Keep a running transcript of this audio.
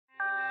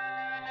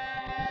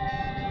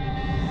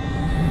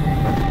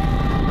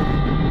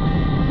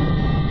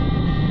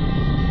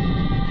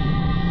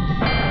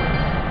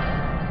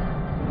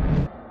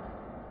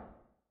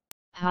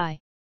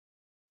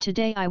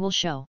Today I will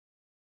show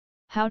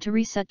how to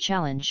reset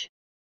challenge.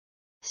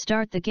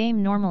 Start the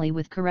game normally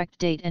with correct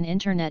date and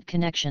internet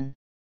connection.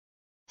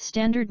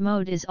 Standard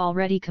mode is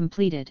already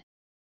completed.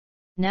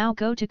 Now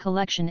go to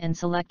collection and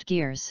select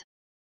gears.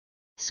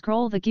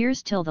 Scroll the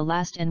gears till the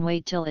last and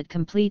wait till it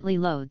completely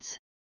loads.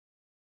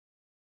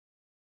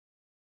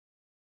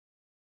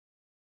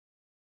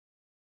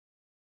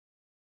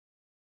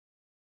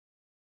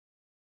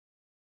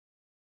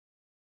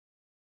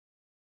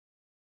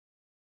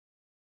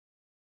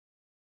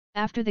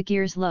 After the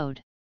gears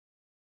load,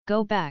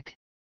 go back.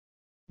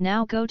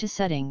 Now go to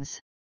settings.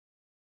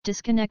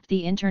 Disconnect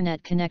the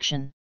internet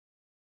connection.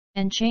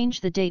 And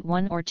change the date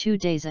 1 or 2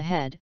 days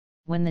ahead,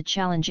 when the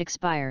challenge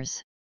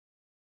expires,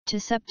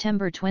 to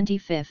September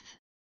 25th.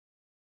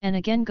 And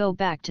again go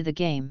back to the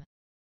game.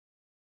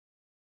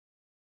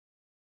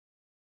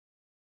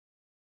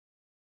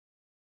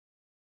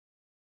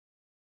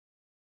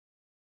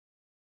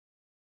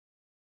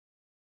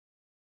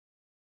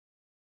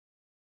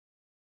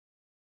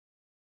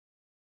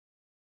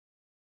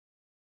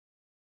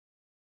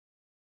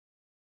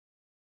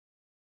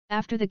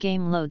 After the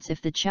game loads,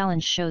 if the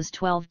challenge shows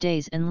 12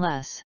 days and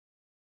less,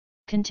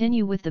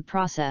 continue with the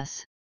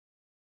process.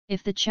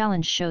 If the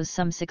challenge shows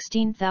some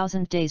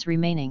 16,000 days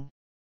remaining,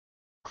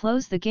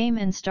 close the game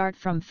and start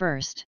from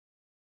first.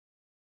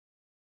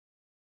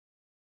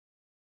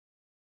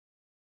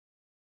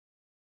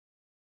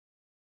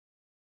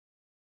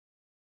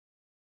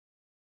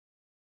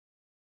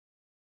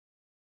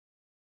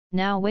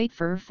 Now wait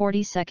for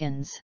 40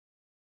 seconds.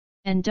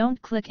 And don't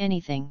click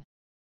anything.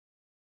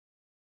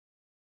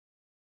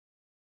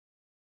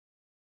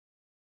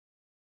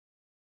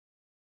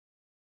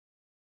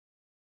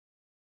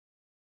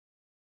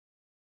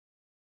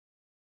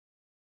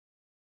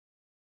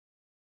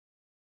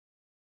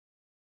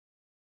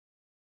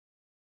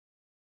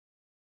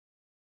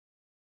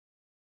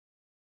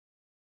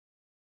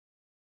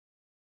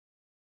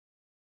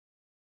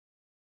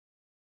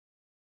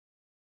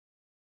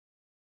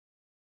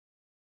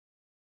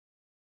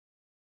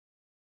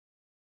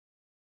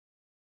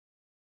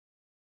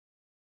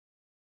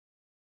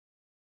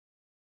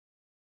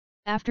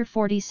 After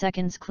 40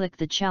 seconds, click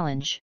the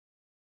challenge.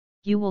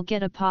 You will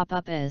get a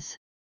pop-up as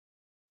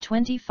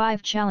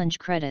 25 challenge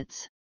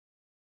credits.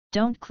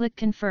 Don't click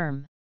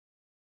confirm.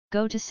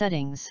 Go to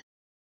settings.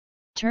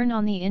 Turn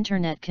on the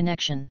internet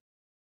connection.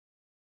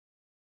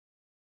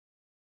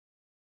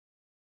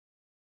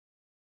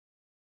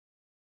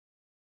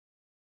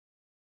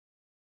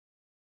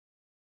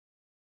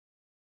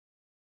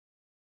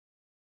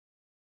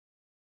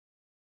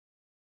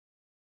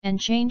 And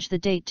change the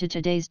date to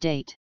today's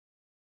date.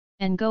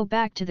 And go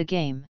back to the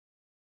game.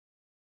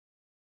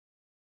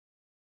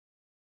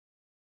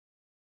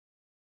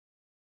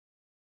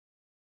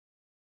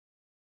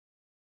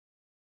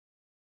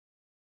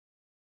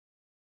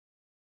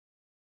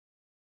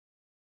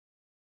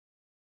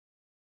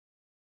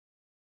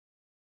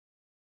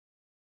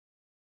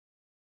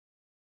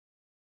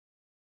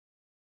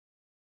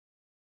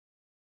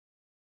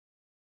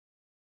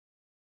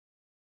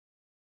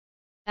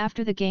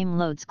 After the game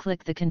loads,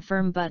 click the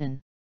confirm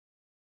button.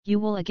 You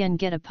will again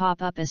get a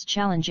pop-up as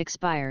challenge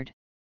expired.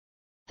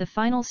 The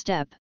final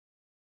step.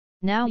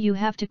 Now you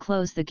have to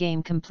close the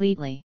game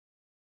completely.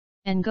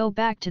 And go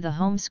back to the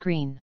home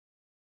screen.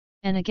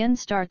 And again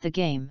start the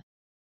game.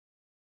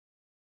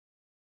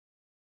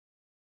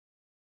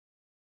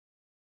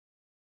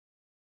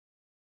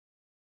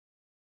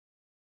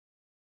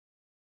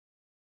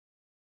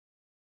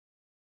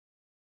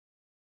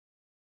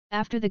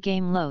 After the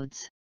game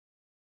loads,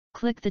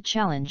 click the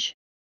challenge.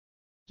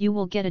 You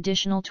will get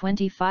additional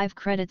 25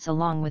 credits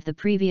along with the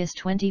previous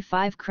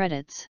 25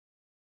 credits.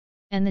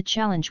 And the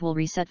challenge will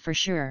reset for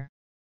sure.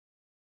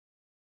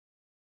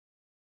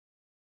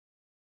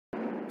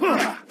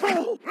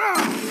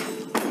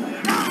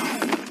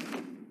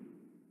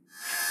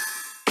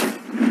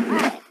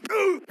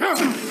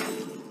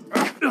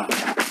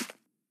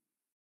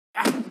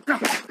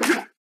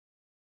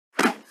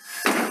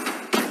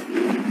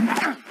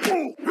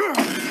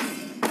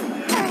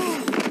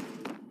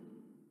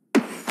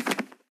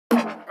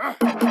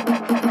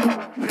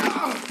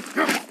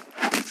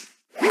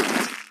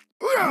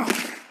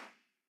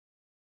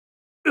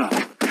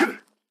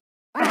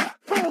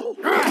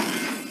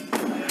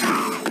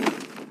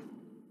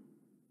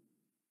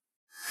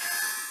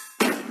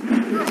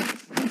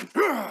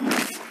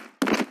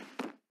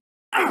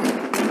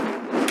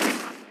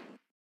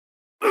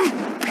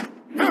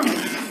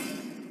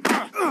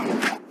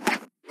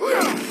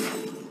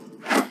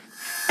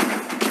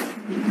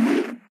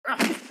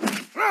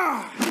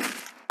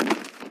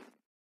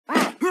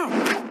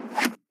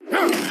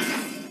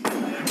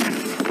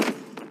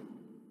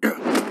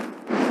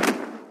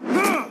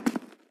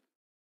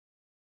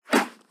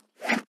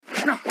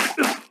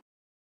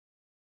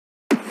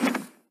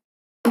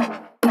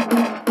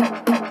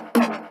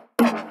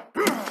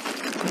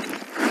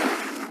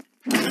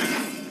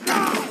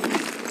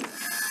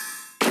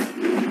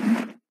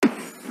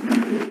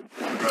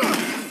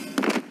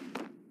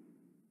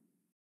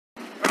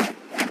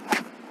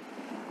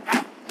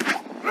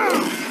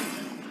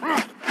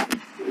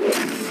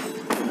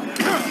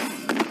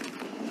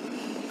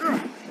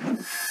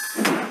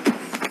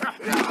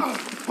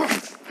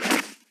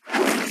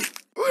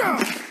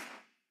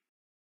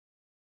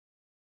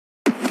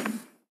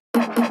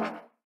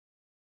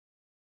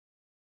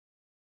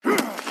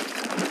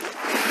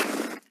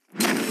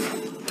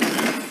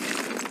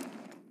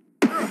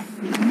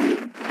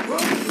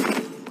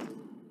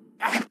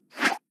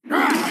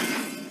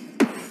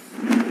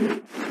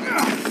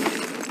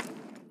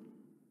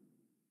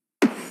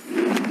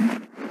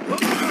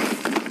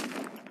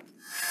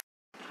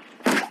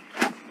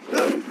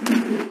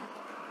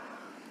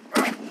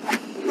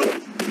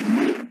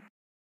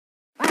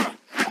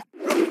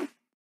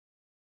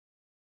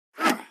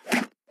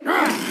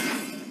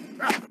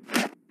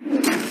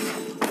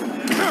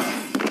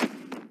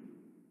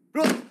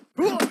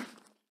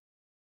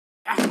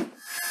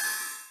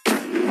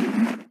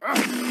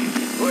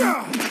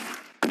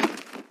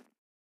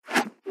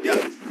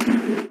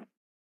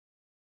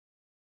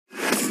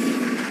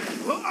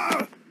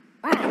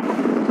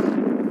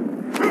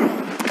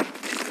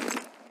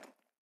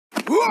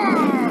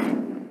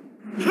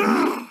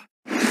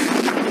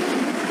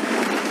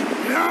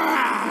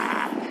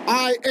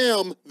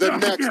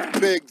 the next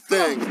big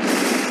thing.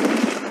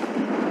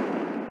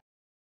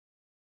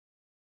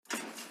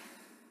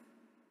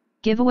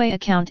 Giveaway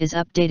account is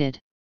updated.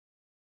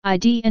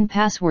 ID and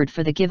password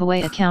for the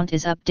giveaway account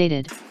is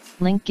updated,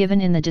 link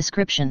given in the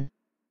description.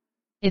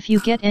 If you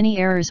get any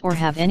errors or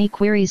have any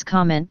queries,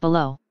 comment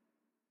below.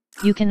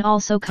 You can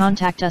also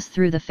contact us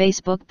through the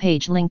Facebook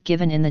page link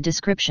given in the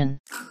description.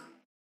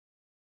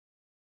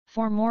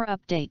 For more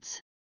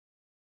updates,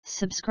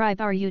 subscribe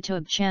our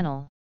YouTube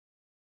channel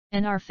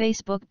and our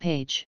Facebook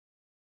page.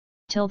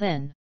 Till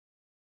then,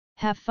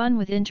 have fun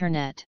with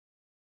internet.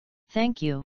 Thank you.